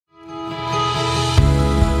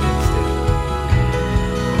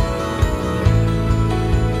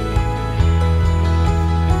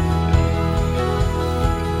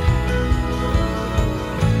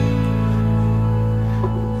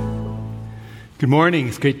Good morning.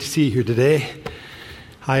 It's great to see you here today.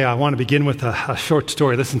 I want to begin with a short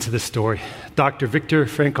story. Listen to this story. Dr. Viktor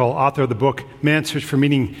Frankl, author of the book Man's Search for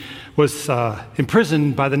Meaning, was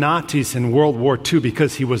imprisoned by the Nazis in World War II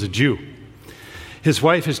because he was a Jew. His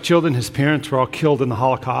wife, his children, his parents were all killed in the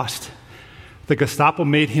Holocaust. The Gestapo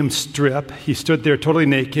made him strip. He stood there totally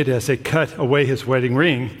naked as they cut away his wedding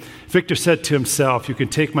ring. Victor said to himself, "You can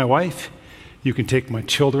take my wife, you can take my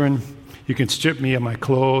children, you can strip me of my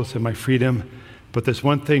clothes and my freedom, but there's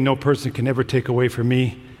one thing no person can ever take away from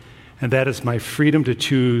me, and that is my freedom to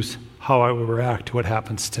choose how I will react to what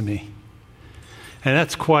happens to me." And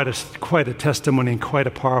that's quite a testimony and quite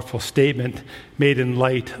a powerful statement made in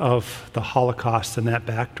light of the Holocaust and that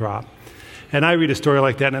backdrop. And I read a story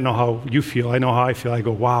like that and I know how you feel. I know how I feel. I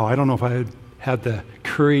go, wow, I don't know if I had the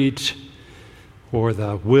courage or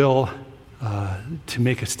the will to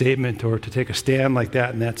make a statement or to take a stand like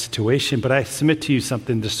that in that situation. But I submit to you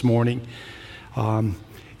something this morning.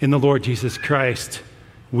 In the Lord Jesus Christ,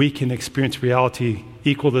 we can experience reality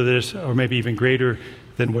equal to this or maybe even greater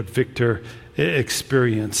than what Victor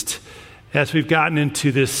experienced. As we've gotten into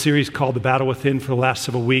this series called The Battle Within for the last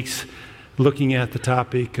several weeks, looking at the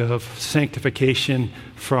topic of sanctification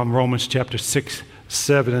from Romans chapter 6,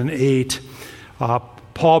 7, and 8,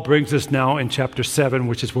 Paul brings us now in chapter 7,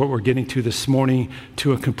 which is what we're getting to this morning,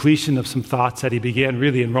 to a completion of some thoughts that he began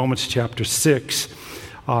really in Romans chapter 6.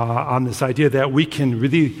 On this idea that we can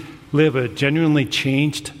really live a genuinely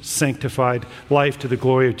changed, sanctified life to the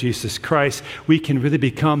glory of Jesus Christ. We can really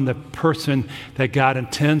become the person that God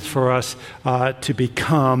intends for us to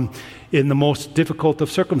become in the most difficult of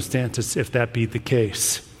circumstances, if that be the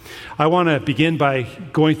case. I want to begin by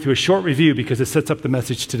going through a short review because it sets up the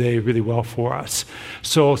message today really well for us.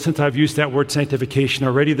 So since I've used that word sanctification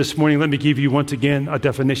already this morning, let me give you once again a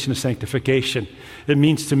definition of sanctification. It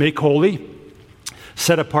means to make holy,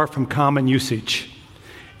 set apart from common usage.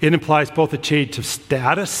 It implies both a change of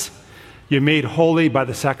status. You're made holy by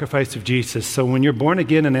the sacrifice of Jesus. So when you're born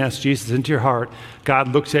again and ask Jesus into your heart,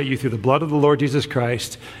 God looks at you through the blood of the Lord Jesus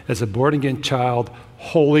Christ as a born-again child,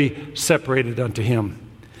 holy, separated unto him.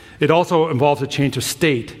 It also involves a change of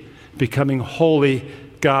state, becoming holy,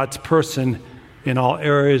 God's person in all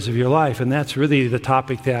areas of your life. And that's really the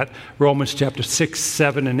topic that Romans chapter 6,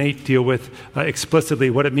 7, and 8 deal with explicitly,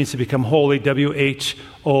 what it means to become holy, W-H-O-L-L-Y,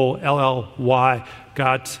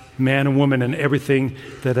 God's man and woman in everything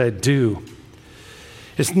that I do.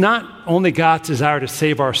 It's not only God's desire to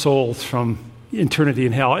save our souls from eternity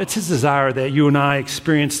in hell, it's his desire that you and I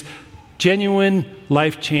experience genuine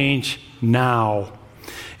life change now.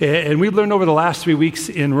 And we've learned over the last 3 weeks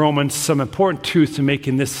in Romans some important truths in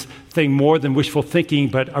making this thing more than wishful thinking,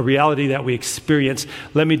 but a reality that we experience.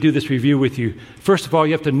 Let me do this review with you. First of all,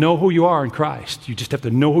 you have to know who you are in Christ. You just have to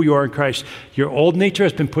know who you are in Christ. Your old nature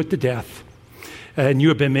has been put to death, and you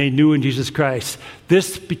have been made new in Jesus Christ.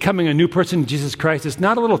 This becoming a new person in Jesus Christ is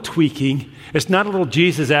not a little tweaking. It's not a little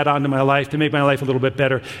Jesus add-on to my life to make my life a little bit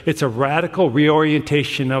better. It's a radical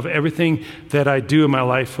reorientation of everything that I do in my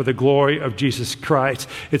life for the glory of Jesus Christ.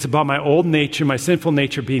 It's about my old nature, my sinful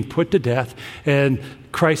nature being put to death, and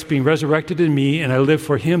Christ being resurrected in me, and I live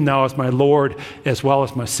for him now as my Lord as well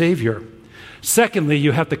as my Savior. Secondly,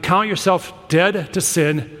 you have to count yourself dead to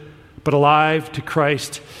sin, but alive to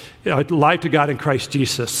Christ, alive to God in Christ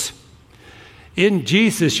Jesus. In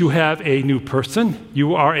Jesus, you have a new person.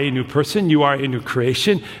 You are a new person. You are a new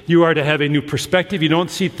creation. You are to have a new perspective. You don't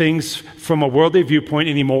see things from a worldly viewpoint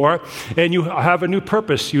anymore. And you have a new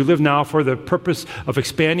purpose. You live now for the purpose of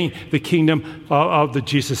expanding the kingdom of the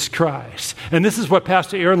Jesus Christ. And this is what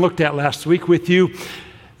Pastor Aaron looked at last week with you.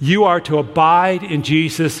 You are to abide in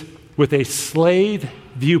Jesus with a slave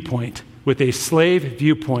viewpoint. With a slave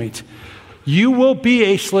viewpoint. You will be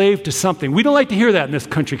a slave to something. We don't like to hear that in this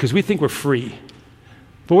country because we think we're free.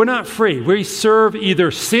 But we're not free. We serve either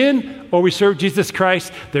sin or we serve Jesus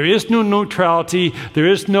Christ. There is no neutrality. There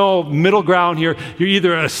is no middle ground here. You're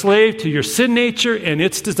either a slave to your sin nature and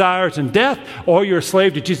its desires and death, or you're a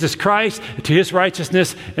slave to Jesus Christ, to his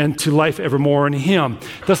righteousness, and to life evermore in him.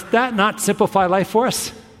 Does that not simplify life for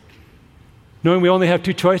us? Knowing we only have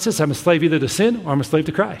two choices, I'm a slave either to sin or I'm a slave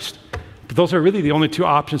to Christ. But those are really the only two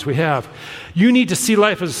options we have. You need to see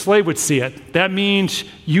life as a slave would see it. That means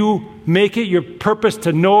you make it your purpose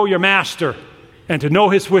to know your master and to know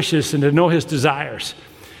his wishes and to know his desires.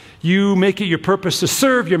 You make it your purpose to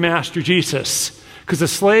serve your master Jesus, because a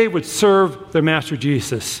slave would serve their master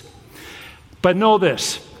Jesus. But know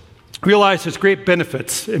this. Realize there's great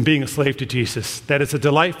benefits in being a slave to Jesus, that it's a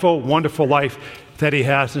delightful, wonderful life that he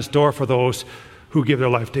has in store for those who give their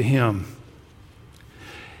life to him.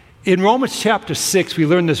 In Romans chapter 6, we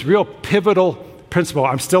learn this real pivotal principle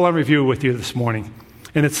I'm still on review with you this morning.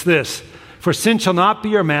 And it's this: for sin shall not be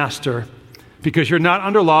your master, because you're not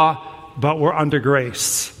under law, but we're under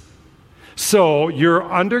grace. So you're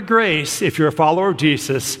under grace if you're a follower of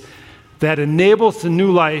Jesus that enables the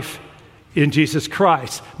new life in Jesus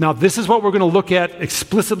Christ. Now, this is what we're going to look at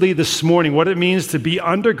explicitly this morning, what it means to be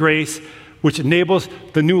under grace, which enables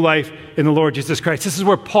the new life in the Lord Jesus Christ. This is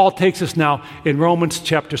where Paul takes us now in Romans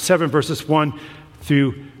chapter 7, verses 1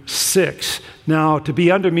 through 6. Now, to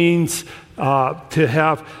be under means to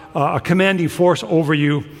have a commanding force over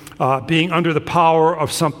you, being under the power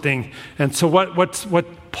of something. And so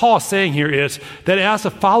what Paul's saying here is that as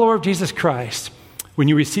a follower of Jesus Christ, when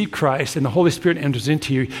you receive Christ and the Holy Spirit enters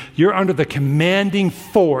into you, you're under the commanding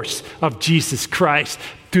force of Jesus Christ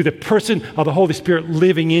through the person of the Holy Spirit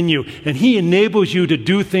living in you. And he enables you to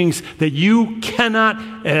do things that you cannot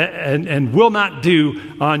and will not do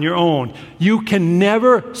on your own. You can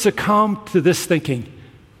never succumb to this thinking: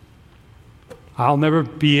 I'll never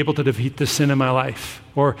be able to defeat the sin in my life.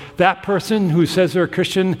 Or that person who says they're a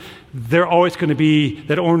Christian, they're always going to be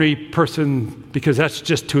that ornery person because that's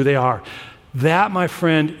just who they are. That, my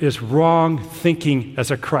friend, is wrong thinking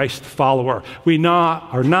as a Christ follower. We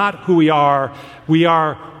are not who we are. We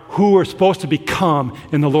are who we're supposed to become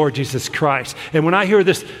in the Lord Jesus Christ. And when I hear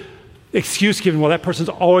this excuse given, well, that person's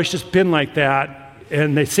always just been like that,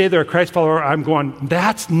 and they say they're a Christ follower, I'm going,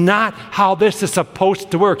 that's not how this is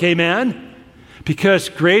supposed to work. Amen? Because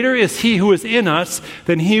greater is he who is in us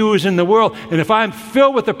than he who is in the world. And if I'm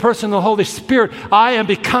filled with the person of the Holy Spirit, I am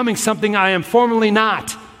becoming something I am formerly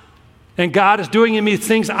not. And God is doing in me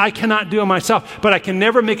things I cannot do in myself. But I can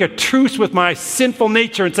never make a truce with my sinful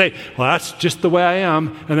nature and say, well, that's just the way I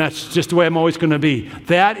am, and that's just the way I'm always going to be.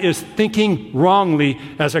 That is thinking wrongly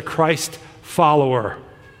as a Christ follower.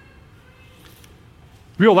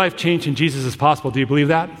 Real life change in Jesus is possible. Do you believe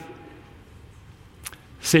that?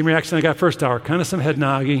 Same reaction I got first hour. Kind of some head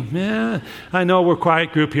nodding. Yeah, I know we're a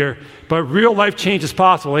quiet group here, but real life change is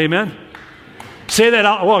possible. Amen? Say that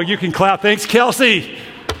out. Well, you can clap. Thanks, Kelsey.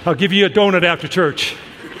 I'll give you a donut after church.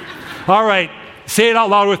 All right. Say it out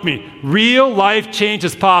loud with me. Real life change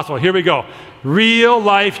is possible. Here we go. Real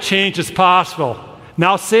life change is possible.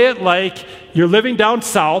 Now say it like you're living down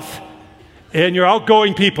south and you're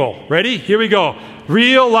outgoing people. Ready? Here we go.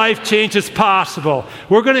 Real life change is possible.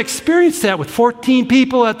 We're going to experience that with 14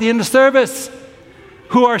 people at the end of service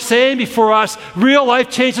who are saying before us, real life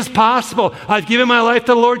change is possible. I've given my life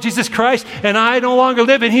to the Lord Jesus Christ, and I no longer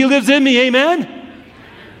live, and he lives in me. Amen?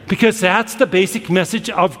 Because that's the basic message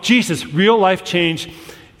of Jesus. Real life change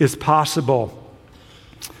is possible.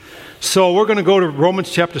 So we're going to go to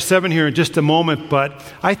Romans chapter 7 here in just a moment, but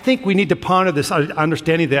I think we need to ponder this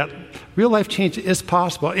understanding that real life change is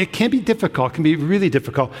possible. It can be difficult. It can be really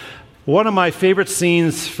difficult. One of my favorite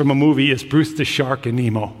scenes from a movie is Bruce the Shark and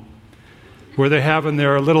Nemo, where they're having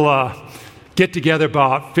their little get-together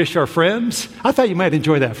about fish are friends. I thought you might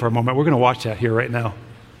enjoy that for a moment. We're going to watch that here right now.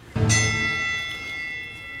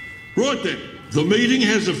 Right then, the meeting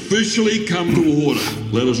has officially come to order.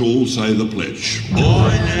 Let us all say the pledge. I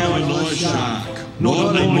now am thy shark,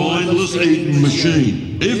 not a mindless eating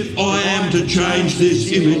machine. If I am to change this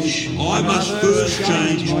image, I must first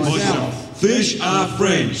change myself. Fish are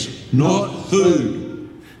friends, not food.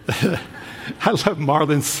 I love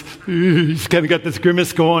Marlon's, he's kind of got this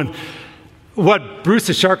grimace going. What Bruce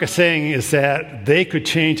the Shark is saying is that they could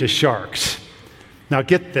change as sharks. Now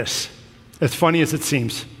get this, as funny as it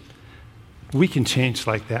seems, we can change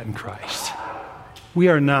like that in Christ. We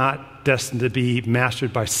are not destined to be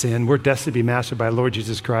mastered by sin. We're destined to be mastered by Lord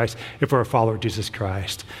Jesus Christ if we're a follower of Jesus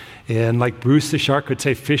Christ. And like Bruce the Shark could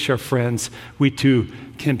say, fish are friends, we too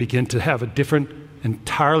can begin to have a different,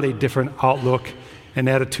 entirely different outlook and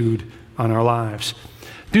attitude on our lives.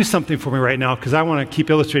 Do something for me right now, because I want to keep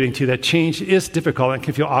illustrating to you that change is difficult and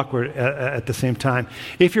can feel awkward at the same time.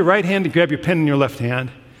 If you're right-handed, grab your pen in your left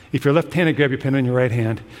hand. If you're left-handed, grab your pen in your right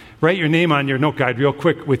hand. Write your name on your note guide real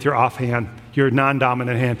quick with your offhand, your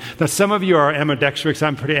non-dominant hand. Now, some of you are ambidextrous.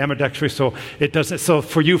 I'm pretty ambidextrous, so it doesn't. So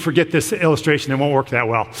for you, forget this illustration. It won't work that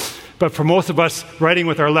well. But for most of us, writing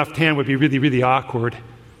with our left hand would be really, really awkward.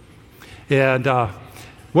 And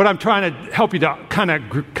what I'm trying to help you to kind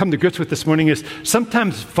of come to grips with this morning is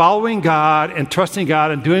sometimes following God and trusting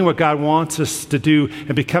God and doing what God wants us to do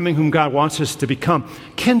and becoming whom God wants us to become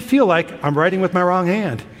can feel like I'm writing with my wrong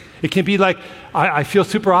hand. It can be like, I feel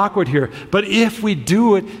super awkward here. But if we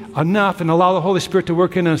do it enough and allow the Holy Spirit to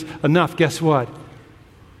work in us enough, guess what?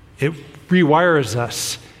 It rewires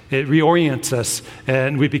us. It reorients us.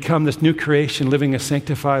 And we become this new creation, living a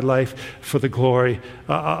sanctified life for the glory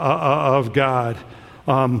of God.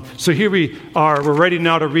 So here we are. We're ready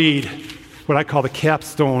now to read what I call the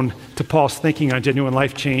capstone to Paul's thinking on genuine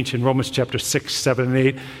life change in Romans chapter 6, 7, and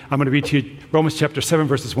 8. I'm going to read to you Romans chapter 7,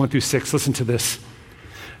 verses 1 through 6. Listen to this.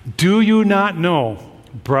 Do you not know,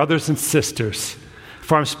 brothers and sisters,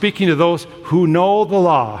 for I'm speaking to those who know the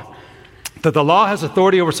law, that the law has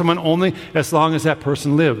authority over someone only as long as that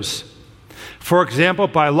person lives. For example,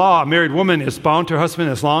 by law, a married woman is bound to her husband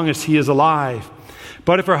as long as he is alive.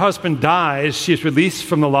 But if her husband dies, she is released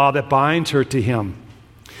from the law that binds her to him.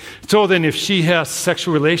 So then, if she has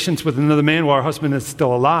sexual relations with another man while her husband is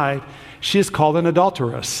still alive, she is called an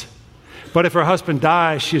adulteress. But if her husband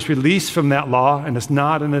dies, she is released from that law and is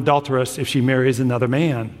not an adulteress if she marries another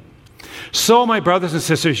man. So, my brothers and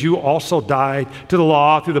sisters, you also died to the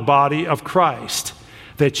law through the body of Christ,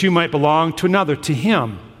 that you might belong to another, to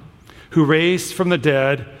him who was raised from the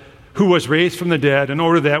dead, in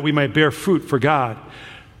order that we might bear fruit for God.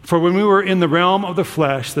 For when we were in the realm of the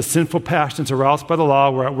flesh, the sinful passions aroused by the law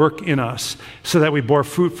were at work in us, so that we bore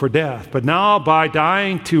fruit for death. But now, by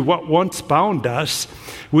dying to what once bound us,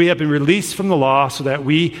 we have been released from the law, so that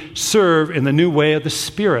we serve in the new way of the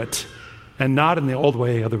Spirit, and not in the old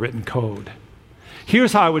way of the written code.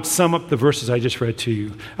 Here's how I would sum up the verses I just read to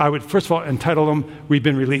you. I would, first of all, entitle them, We've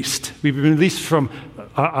Been Released. We've been released from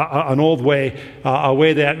an old way, a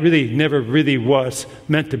way that really never really was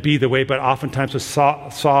meant to be the way, but oftentimes was saw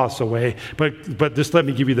us away. But just let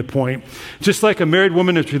me give you the point. Just like a married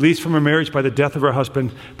woman is released from her marriage by the death of her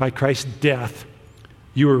husband, by Christ's death,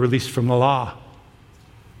 you were released from the law.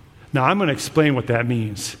 Now, I'm going to explain what that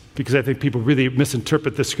means, because I think people really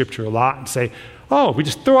misinterpret this scripture a lot and say, oh, we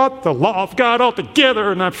just throw out the law of God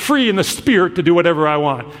altogether and I'm free in the Spirit to do whatever I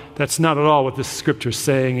want. That's not at all what this scripture is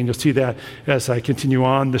saying, and you'll see that as I continue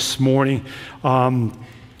on this morning.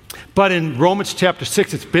 But in Romans chapter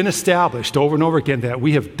 6, it's been established over and over again that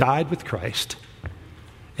we have died with Christ,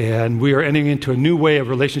 and we are entering into a new way of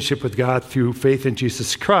relationship with God through faith in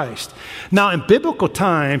Jesus Christ. Now, in biblical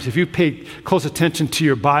times, if you paid close attention to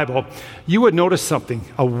your Bible, you would notice something.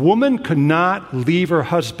 A woman could not leave her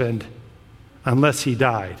husband unless he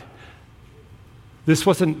died. This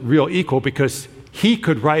wasn't real equal, because he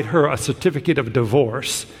could write her a certificate of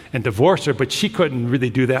divorce and divorce her, but she couldn't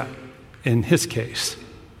really do that in his case.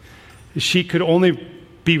 She could only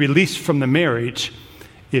be released from the marriage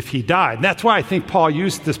if he died. And that's why I think Paul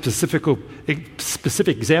used the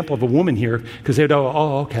specific example of a woman here, because they'd go,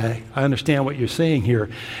 oh, okay, I understand what you're saying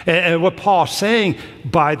here. And what Paul's saying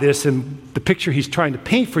by this, and the picture he's trying to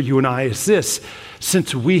paint for you and I, is this: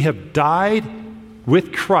 since we have died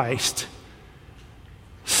with Christ,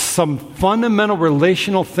 some fundamental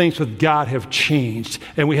relational things with God have changed,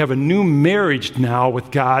 and we have a new marriage now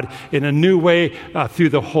with God in a new way through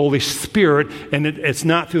the Holy Spirit, and it's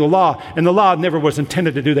not through the law. And the law never was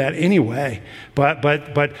intended to do that anyway. But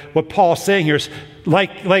what Paul's saying here is,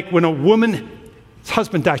 like when a woman's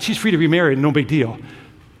husband died, she's free to remarry, no big deal.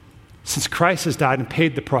 Since Christ has died and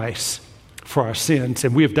paid the price for our sins,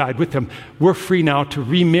 and we have died with him, we're free now to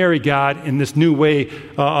remarry God in this new way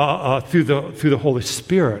through the Holy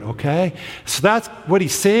Spirit, okay? So that's what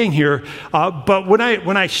he's saying here. But when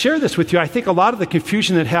I share this with you, I think a lot of the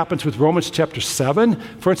confusion that happens with Romans chapter 7,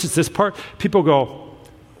 for instance, this part, people go,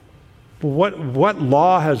 well, what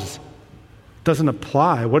law doesn't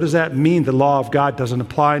apply? What does that mean, the law of God doesn't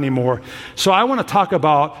apply anymore? So I want to talk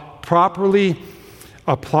about properly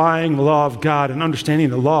applying the law of God and understanding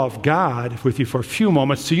the law of God with you for a few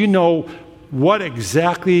moments, so you know what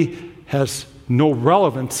exactly has no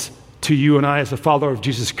relevance to you and I as a follower of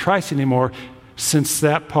Jesus Christ anymore, since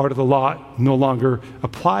that part of the law no longer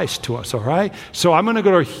applies to us, all right? So I'm going to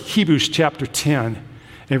go to Hebrews chapter 10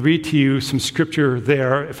 and read to you some scripture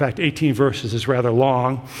there. In fact, 18 verses is rather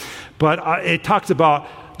long, but it talks about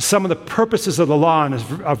some of the purposes of the law, and is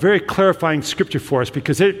a very clarifying scripture for us,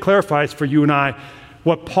 because it clarifies for you and I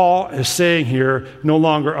what Paul is saying here no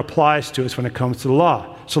longer applies to us when it comes to the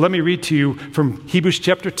law. So let me read to you from Hebrews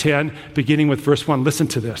chapter 10, beginning with verse 1. Listen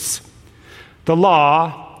to this. The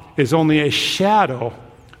law is only a shadow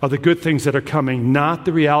of the good things that are coming, not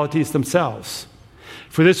the realities themselves.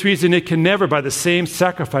 For this reason, it can never, by the same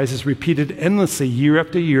sacrifices repeated endlessly year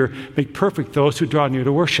after year, make perfect those who draw near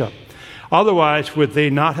to worship. Otherwise, would they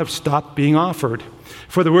not have stopped being offered?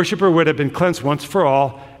 For the worshiper would have been cleansed once for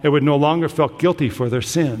all, and would no longer felt guilty for their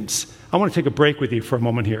sins. I want to take a break with you for a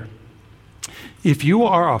moment here. If you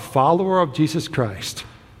are a follower of Jesus Christ,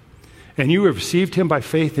 and you have received him by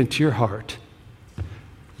faith into your heart,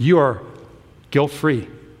 you are guilt-free.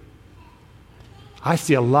 I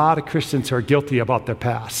see a lot of Christians who are guilty about their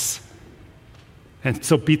pasts, and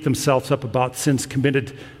so beat themselves up about sins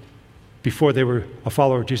committed before they were a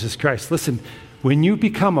follower of Jesus Christ. Listen, when you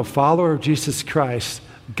become a follower of Jesus Christ,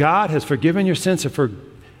 God has forgiven your sins and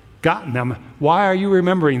forgotten them. Why are you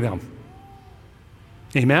remembering them?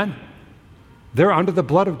 Amen? They're under the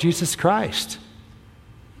blood of Jesus Christ.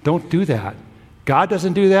 Don't do that. God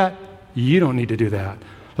doesn't do that. You don't need to do that.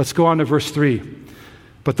 Let's go on to verse 3.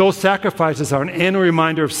 But those sacrifices are an annual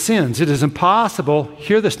reminder of sins. It is impossible,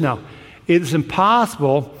 hear this now, it is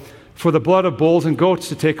impossible for the blood of bulls and goats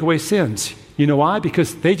to take away sins. You know why?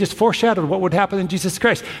 Because they just foreshadowed what would happen in Jesus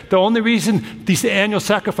Christ. The only reason these annual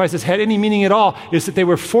sacrifices had any meaning at all is that they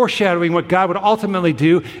were foreshadowing what God would ultimately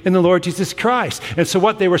do in the Lord Jesus Christ. And so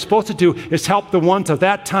what they were supposed to do is help the ones of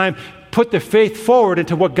that time put their faith forward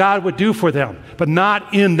into what God would do for them, but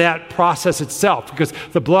not in that process itself, because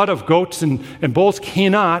the blood of goats and bulls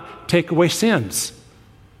cannot take away sins.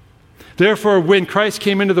 Therefore, when Christ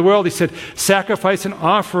came into the world, he said, sacrifice and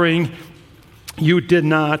offering you did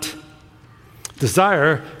not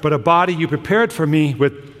desire, but a body you prepared for me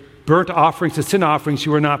with burnt offerings and sin offerings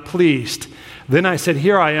you were not pleased. Then I said,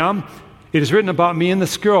 here I am. It is written about me in the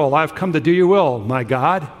scroll. I have come to do your will, my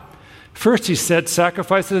God. First he said,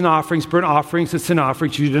 sacrifices and offerings, burnt offerings and sin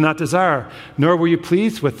offerings you did not desire, nor were you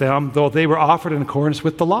pleased with them, though they were offered in accordance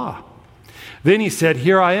with the law. Then he said,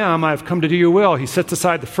 here I am, I have come to do your will. He sets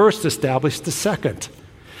aside the first, established the second.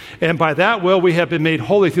 And by that will we have been made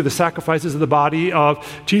holy through the sacrifices of the body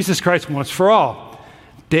of Jesus Christ once for all.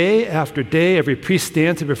 Day after day, every priest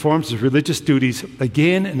stands and performs his religious duties.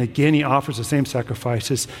 Again and again, he offers the same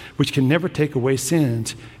sacrifices, which can never take away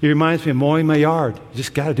sins. It reminds me of mowing my yard. You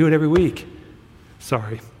just got to do it every week.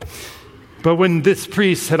 Sorry. But when this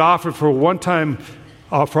priest had offered for all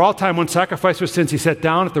time one sacrifice for sins, he sat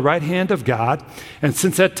down at the right hand of God. And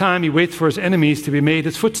since that time, he waits for his enemies to be made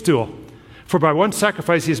his footstool. For by one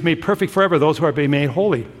sacrifice, he has made perfect forever those who are being made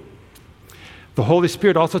holy. The Holy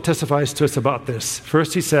Spirit also testifies to us about this.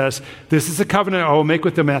 First, he says, this is the covenant I will make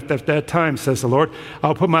with them at that time, says the Lord.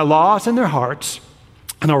 I'll put my laws in their hearts,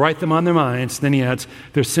 and I'll write them on their minds. Then he adds,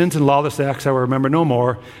 their sins and lawless acts I will remember no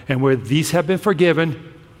more. And where these have been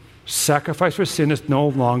forgiven, sacrifice for sin is no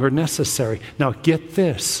longer necessary. Now get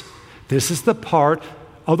this. This is the part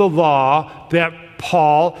of the law that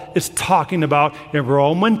Paul is talking about in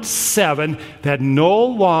Romans 7 that no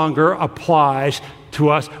longer applies to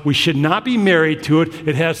us. We should not be married to it.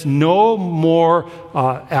 It has no more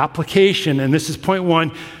application. And this is point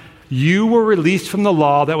 1. You were released from the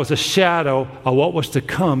law that was a shadow of what was to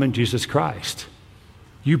come in Jesus Christ.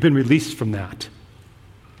 You've been released from that.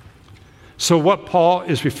 So what Paul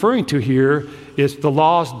is referring to here is the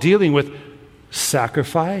laws dealing with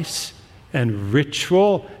sacrifice and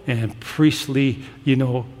ritual and priestly,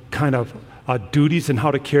 duties and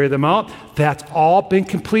how to carry them out. That's all been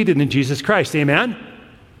completed in Jesus Christ. Amen?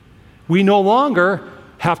 We no longer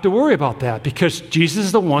have to worry about that because Jesus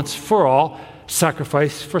is the once for all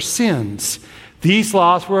sacrifice for sins. These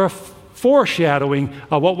laws were a foreshadowing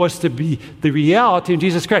of what was to be the reality in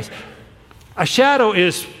Jesus Christ. A shadow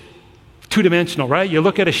is two-dimensional, right? You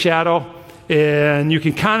look at a shadow and you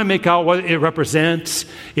can kind of make out what it represents.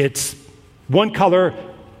 It's one color,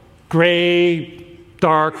 gray,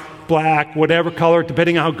 dark, black, whatever color,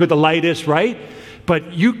 depending on how good the light is, right? But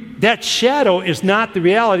that shadow is not the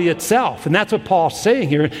reality itself. And that's what Paul's saying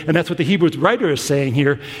here, and that's what the Hebrews writer is saying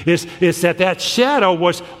here, is that shadow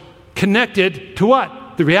was connected to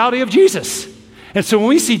what? The reality of Jesus. And so when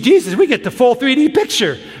we see Jesus, we get the full 3D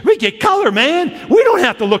picture. We get color, man. We don't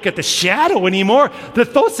have to look at the shadow anymore.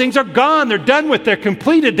 Those things are gone. They're done with. They're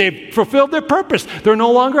completed. They've fulfilled their purpose. They're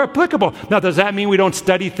no longer applicable. Now, does that mean we don't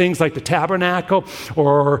study things like the tabernacle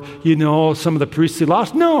or, some of the priestly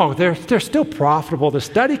laws? No, they're still profitable to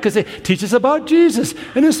study because they teach us about Jesus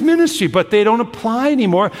and his ministry, but they don't apply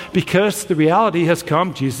anymore because the reality has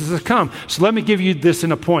come. Jesus has come. So let me give you this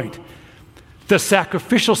in a point. The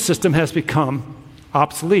sacrificial system has become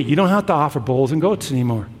obsolete. You don't have to offer bulls and goats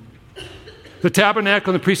anymore. The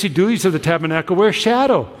tabernacle and the priestly duties of the tabernacle were a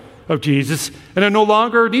shadow of Jesus and are no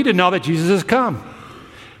longer needed now that Jesus has come.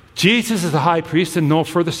 Jesus is the high priest and no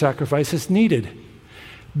further sacrifice is needed.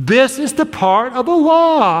 This is the part of the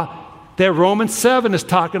law that Romans 7 is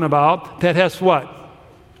talking about that has what?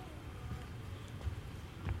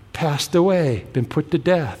 Passed away, been put to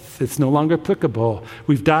death. It's no longer applicable.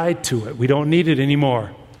 We've died to it. We don't need it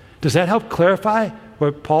anymore. Does that help clarify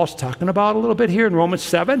what Paul's talking about a little bit here in Romans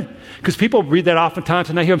 7? Because people read that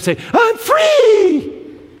oftentimes and I hear them say, I'm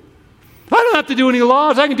free! I don't have to do any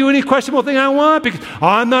laws. I can do any questionable thing I want because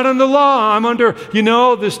I'm not under law. I'm under,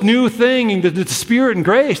 this new thing, the Spirit and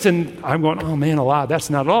grace. And I'm going, oh man, alive.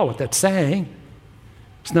 That's not at all what that's saying.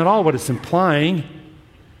 It's not all what it's implying.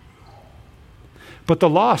 But the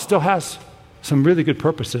law still has some really good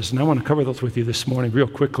purposes, and I want to cover those with you this morning real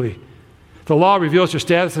quickly. The law reveals your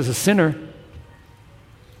status as a sinner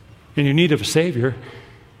and your need of a Savior.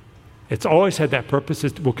 It's always had that purpose.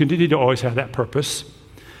 It will continue to always have that purpose.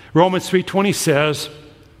 Romans 3:20 says,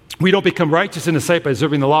 we don't become righteous in the sight by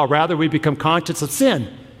observing the law. Rather, we become conscious of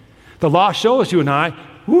sin. The law shows you and I,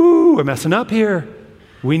 we're messing up here.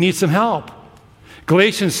 We need some help.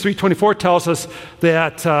 Galatians 3:24 tells us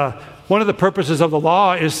that one of the purposes of the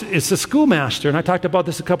law is the schoolmaster. And I talked about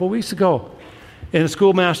this a couple weeks ago. And the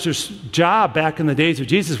schoolmaster's job back in the days of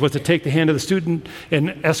Jesus was to take the hand of the student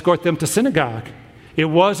and escort them to synagogue. It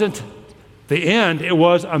wasn't the end. It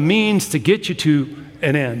was a means to get you to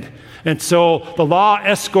an end. And so the law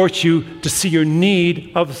escorts you to see your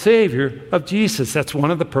need of a Savior, of Jesus. That's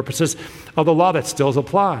one of the purposes of the law that still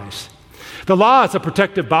applies. The law is a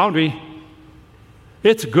protective boundary.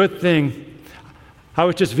 It's a good thing. I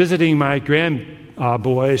was just visiting my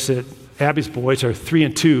boys. Abby's boys are 3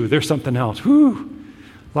 and 2. They're something else. Whew,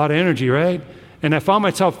 a lot of energy, right? And I found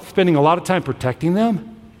myself spending a lot of time protecting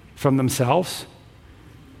them from themselves.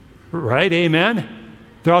 Right? Amen?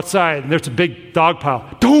 They're outside, and there's a big dog pile.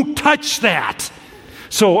 Don't touch that!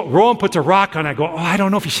 So Rowan puts a rock on it. I go, I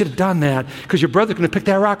don't know if you should have done that, because your brother's going to pick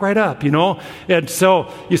that rock right up, you know? And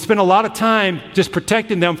so you spend a lot of time just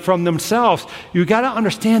protecting them from themselves. You got to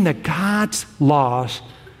understand that God's laws,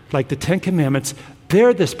 like the Ten Commandments,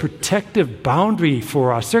 they're this protective boundary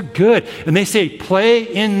for us. They're good. And they say, play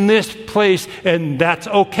in this place, and that's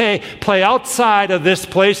okay. Play outside of this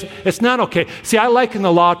place, it's not okay. See, I liken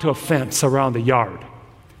the law to a fence around the yard.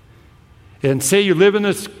 And say you live in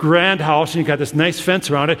this grand house, and you've got this nice fence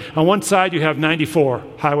around it. On one side, you have 94,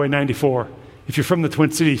 Highway 94. If you're from the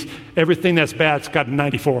Twin Cities, everything that's bad's got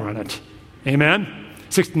 94 on it. Amen?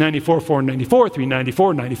 694, 494,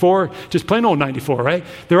 394, 94, just plain old 94, right?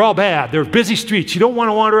 They're all bad. They're busy streets. You don't want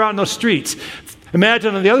to wander out in those streets.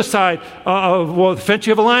 Imagine on the other side of the fence,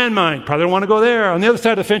 you have a landmine. Probably don't want to go there. On the other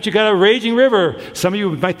side of the fence, you got a raging river. Some of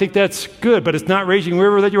you might think that's good, but it's not raging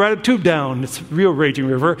river that you ride a tube down. It's real raging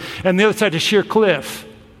river. And the other side is sheer cliff.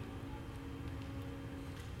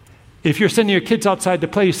 If you're sending your kids outside to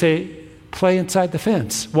play, you say, play inside the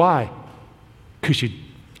fence. Why? Because you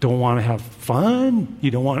don't want to have fun.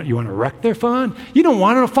 You want to wreck their fun. You don't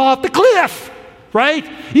want them to fall off the cliff, right?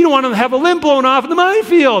 You don't want them to have a limb blown off in the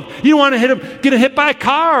minefield. You don't want to get hit by a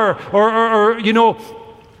car or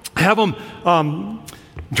have them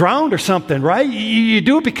drowned or something, right? You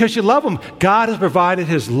do it because you love them. God has provided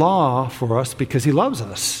his law for us because he loves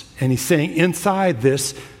us. And he's saying inside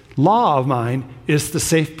this law of mine is the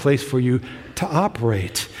safe place for you to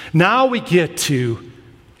operate. Now we get to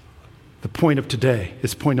the point of today.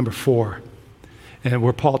 It's point number 4, and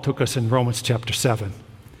where Paul took us in Romans chapter 7.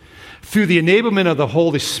 Through the enablement of the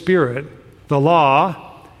Holy Spirit, the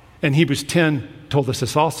law, and Hebrews 10 told us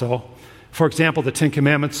this also. For example, the Ten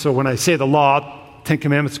Commandments. So when I say the law, Ten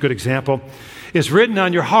Commandments, a good example, is written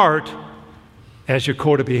on your heart as your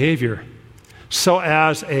code of behavior. So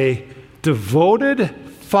as a devoted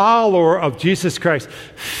follower of Jesus Christ,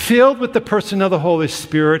 filled with the person of the Holy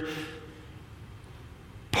Spirit,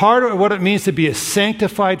 part of what it means to be a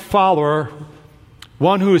sanctified follower,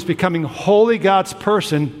 one who is becoming wholly God's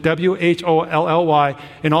person, W-H-O-L-L-Y,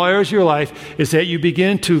 in all areas of your life, is that you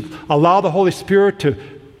begin to allow the Holy Spirit to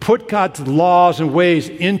put God's laws and ways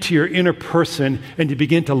into your inner person, and you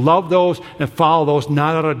begin to love those and follow those,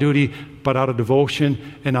 not out of duty, but out of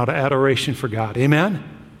devotion and out of adoration for God. Amen?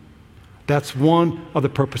 That's one of the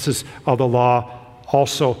purposes of the law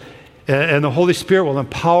also. And the Holy Spirit will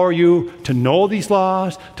empower you to know these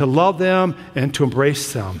laws, to love them, and to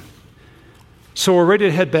embrace them. So we're ready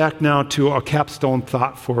to head back now to our capstone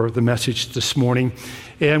thought for the message this morning.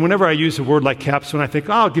 And whenever I use a word like capstone, I think,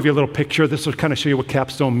 I'll give you a little picture. This will kind of show you what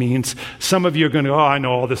capstone means. Some of you are going to go, I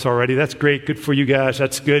know all this already. That's great. Good for you guys.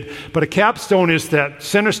 That's good. But a capstone is that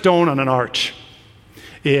center stone on an arch.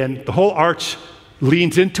 And the whole arch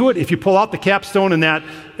leans into it. If you pull out the capstone in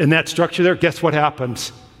that structure there, guess what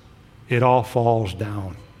happens? It all falls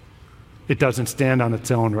down. It doesn't stand on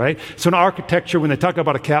its own, right? So in architecture, when they talk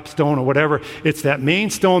about a capstone or whatever, it's that main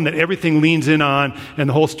stone that everything leans in on and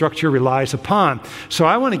the whole structure relies upon. So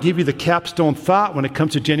I want to give you the capstone thought when it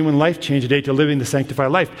comes to genuine life change today, to living the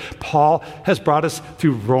sanctified life. Paul has brought us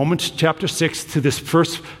through Romans chapter 6 to this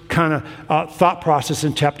first kind of thought process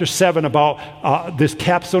in chapter 7 about this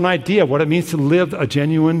capstone idea, what it means to live a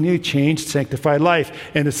genuinely changed, sanctified life.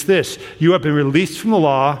 And it's this: you have been released from the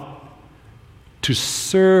law to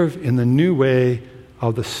serve in the new way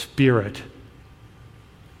of the Spirit.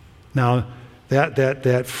 Now,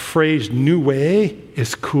 that phrase, new way,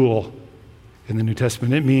 is cool in the New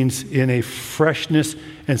Testament. It means in a freshness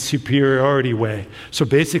and superiority way. So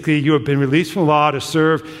basically, you have been released from the law to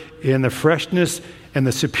serve in the freshness and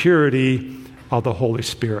the superiority of the Holy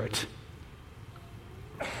Spirit.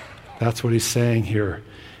 That's what he's saying here.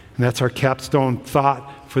 And that's our capstone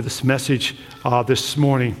thought for this message this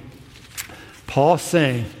morning. Paul's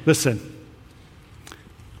saying, listen,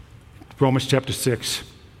 Romans chapter 6,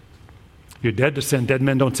 you're dead to sin. Dead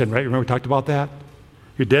men don't sin, right? Remember we talked about that?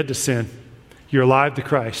 You're dead to sin. You're alive to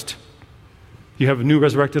Christ. You have a new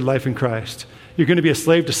resurrected life in Christ. You're going to be a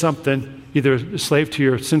slave to something, either a slave to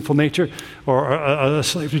your sinful nature or a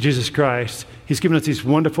slave to Jesus Christ. He's given us these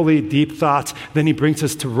wonderfully deep thoughts. Then he brings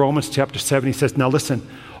us to Romans chapter 7. He says, now listen,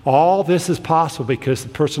 all this is possible because the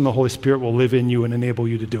person of the Holy Spirit will live in you and enable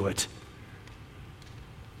you to do it.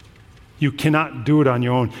 You cannot do it on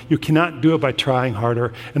your own. You cannot do it by trying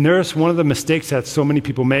harder. And there's one of the mistakes that so many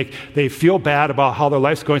people make. They feel bad about how their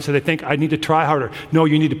life's going, so they think, I need to try harder. No,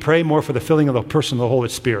 you need to pray more for the filling of the person of the Holy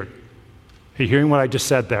Spirit. Are you hearing what I just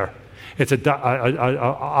said there? It's an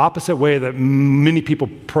opposite way that many people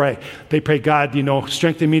pray. They pray, God,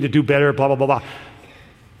 strengthen me to do better, blah, blah, blah, blah.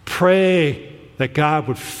 Pray that God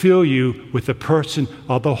would fill you with the person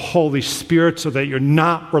of the Holy Spirit so that you're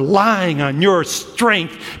not relying on your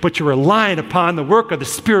strength, but you're relying upon the work of the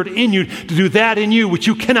Spirit in you to do that in you which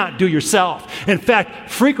you cannot do yourself. In fact,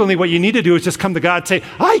 frequently what you need to do is just come to God and say,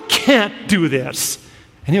 I can't do this.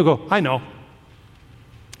 And he'll go, I know.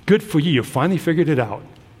 Good for you. You finally figured it out.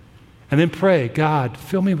 And then pray, God,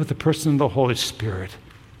 fill me with the person of the Holy Spirit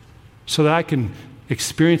so that I can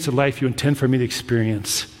experience the life you intend for me to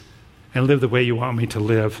experience and live the way you want me to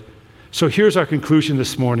live. So here's our conclusion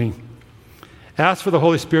this morning. Ask for the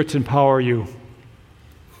Holy Spirit to empower you.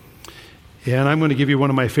 And I'm going to give you one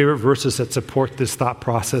of my favorite verses that support this thought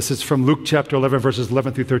process. It's from Luke chapter 11, verses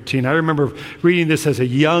 11 through 13. I remember reading this as a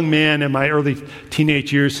young man in my early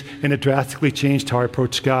teenage years, and it drastically changed how I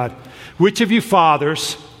approached God. Which of you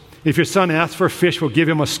fathers, if your son asks for a fish, will give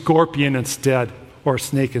him a scorpion instead, or a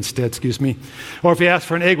snake instead, Or if he asks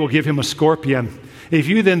for an egg, will give him a scorpion. If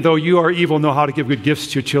you then, though you are evil, know how to give good gifts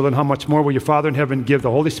to your children, how much more will your Father in heaven give the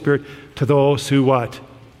Holy Spirit to those who what?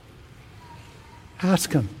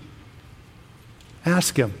 Ask him.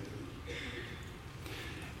 Ask him.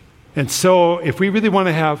 And so if we really want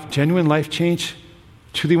to have genuine life change,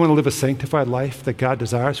 truly want to live a sanctified life that God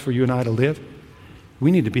desires for you and I to live, we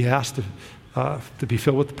need to be asked to be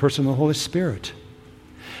filled with the person of the Holy Spirit.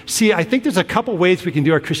 See, I think there's a couple ways we can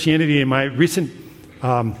do our Christianity, and my recent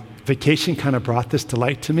vacation kind of brought this to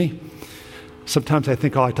light to me. Sometimes I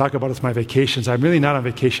think all I talk about is my vacations. I'm really not on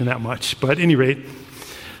vacation that much. But at any rate,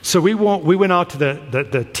 so we went out to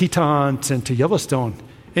the Tetons and to Yellowstone.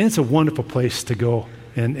 And it's a wonderful place to go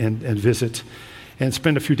and visit and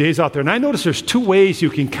spend a few days out there. And I noticed there's two ways you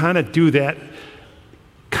can kind of do that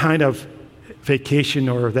kind of vacation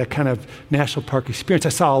or that kind of national park experience. I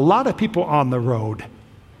saw a lot of people on the road.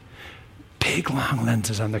 Big, long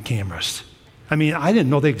lenses on their cameras. I mean, I didn't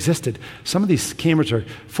know they existed. Some of these cameras are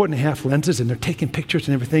 1.5 lenses, and they're taking pictures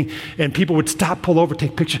and everything, and people would stop, pull over,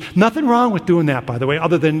 take pictures. Nothing wrong with doing that, by the way,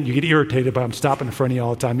 other than you get irritated by them stopping in front of you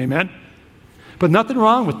all the time, amen? But nothing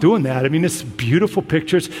wrong with doing that. I mean, it's beautiful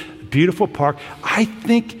pictures, beautiful park. I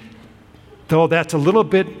think, though, that's a little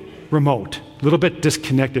bit remote, a little bit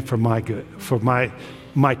disconnected from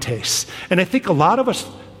my tastes. And I think a lot of us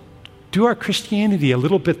do our Christianity a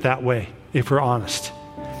little bit that way, if we're honest.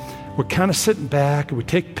 We're kind of sitting back and we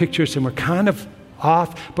take pictures and we're kind of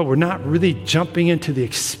off, but we're not really jumping into the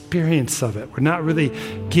experience of it. We're not really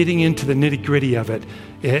getting into the nitty-gritty of it.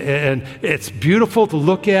 And it's beautiful to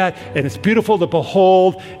look at, and it's beautiful to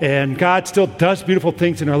behold, and God still does beautiful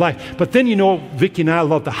things in our life. But then, Vicki and I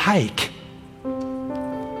love to hike.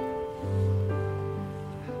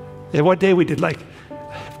 And one day we did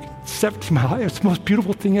 17 miles. It's the most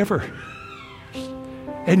beautiful thing ever.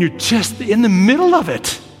 And you're just in the middle of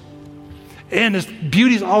it. And this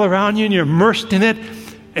beauty's all around you, and you're immersed in it,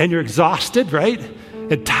 and you're exhausted, right?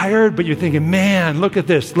 And tired, but you're thinking, man, look at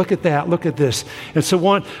this, look at that, look at this. And so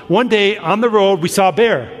one day on the road, we saw a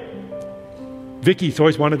bear. Vicky's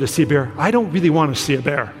always wanted to see a bear. I don't really want to see a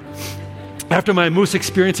bear. After my moose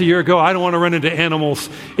experience a year ago, I don't want to run into animals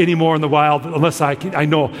anymore in the wild unless I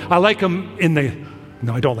know. I like them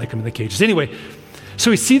I don't like them in the cages. Anyway, so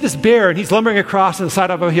we see this bear, and he's lumbering across on the side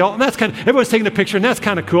of a hill, and everyone's taking a picture, and that's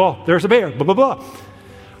kind of cool. There's a bear, blah, blah, blah.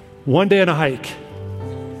 One day on a hike,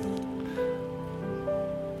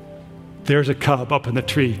 there's a cub up in the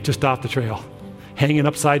tree just off the trail, hanging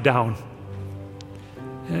upside down.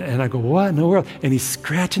 And I go, what in the world? And he's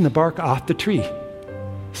scratching the bark off the tree.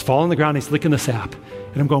 He's falling on the ground, he's licking the sap.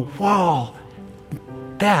 And I'm going, whoa,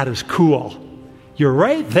 that is cool. You're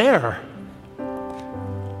right there.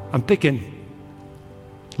 I'm thinking,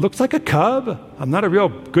 Looks like a cub. I'm not a real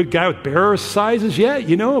good guy with bear sizes yet,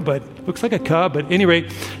 but looks like a cub. But at any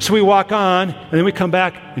rate, so we walk on, and then we come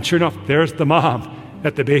back, and sure enough, there's the mom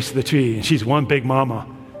at the base of the tree, and she's one big mama,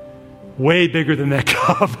 way bigger than that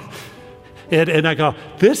cub. And I go,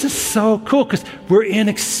 this is so cool, because we're in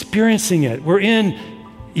experiencing it. We're in,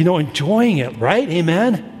 enjoying it, right?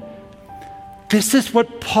 Amen? This is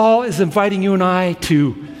what Paul is inviting you and I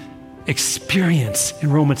to experience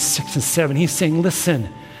in Romans 6 and 7. He's saying, listen,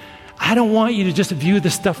 I don't want you to just view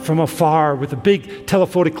this stuff from afar with a big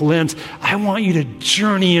telephotic lens. I want you to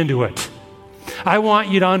journey into it. I want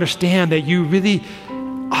you to understand that you really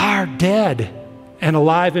are dead and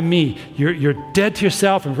alive in me. You're dead to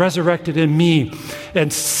yourself and resurrected in me.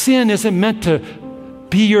 And sin isn't meant to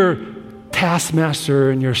be your taskmaster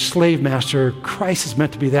and your slave master. Christ is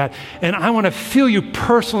meant to be that. And I want to fill you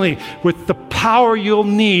personally with the power you'll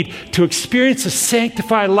need to experience the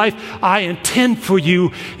sanctified life I intend for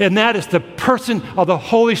you, and that is the person of the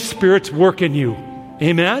Holy Spirit's work in you.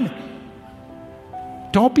 Amen?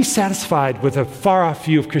 Don't be satisfied with a far-off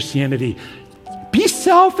view of Christianity. Be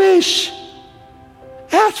selfish.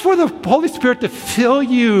 Ask for the Holy Spirit to fill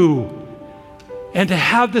you and to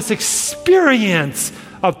have this experience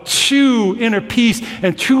of true inner peace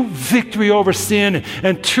and true victory over sin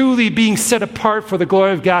and truly being set apart for the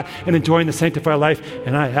glory of God and enjoying the sanctified life.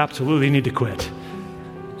 And I absolutely need to quit.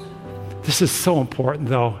 This is so important,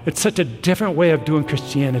 though. It's such a different way of doing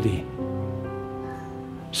Christianity.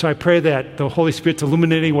 So I pray that the Holy Spirit's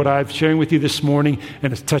illuminating what I'm sharing with you this morning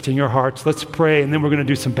and it's touching your hearts. Let's pray, and then we're going to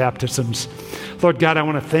do some baptisms. Lord God, I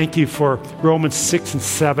want to thank you for Romans 6 and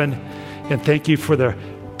 7, and thank you for the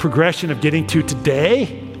progression of getting to today.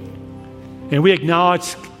 And we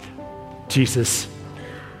acknowledge, Jesus,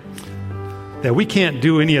 that we can't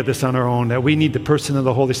do any of this on our own, that we need the person of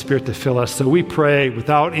the Holy Spirit to fill us. So we pray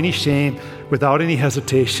without any shame, without any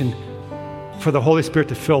hesitation, for the Holy Spirit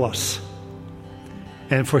to fill us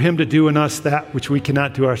and for him to do in us that which we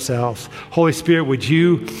cannot do ourselves. Holy Spirit, would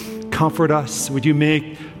you comfort us? Would you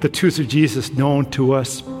make the truths of Jesus known to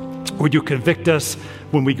us? Would you convict us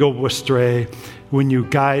when we go astray? Would you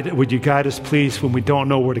guide us, please, when we don't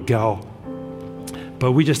know where to go?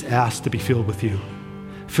 But we just ask to be filled with you.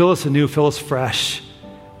 Fill us anew, fill us fresh,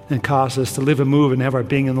 and cause us to live and move and have our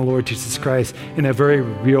being in the Lord Jesus Christ in a very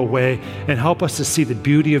real way, and help us to see the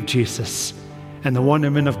beauty of Jesus and the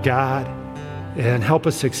wonderment of God, and help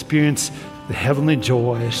us to experience the heavenly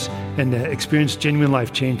joys and to experience genuine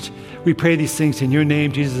life change. We pray these things in your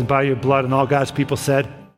name, Jesus, and by your blood, and all God's people said,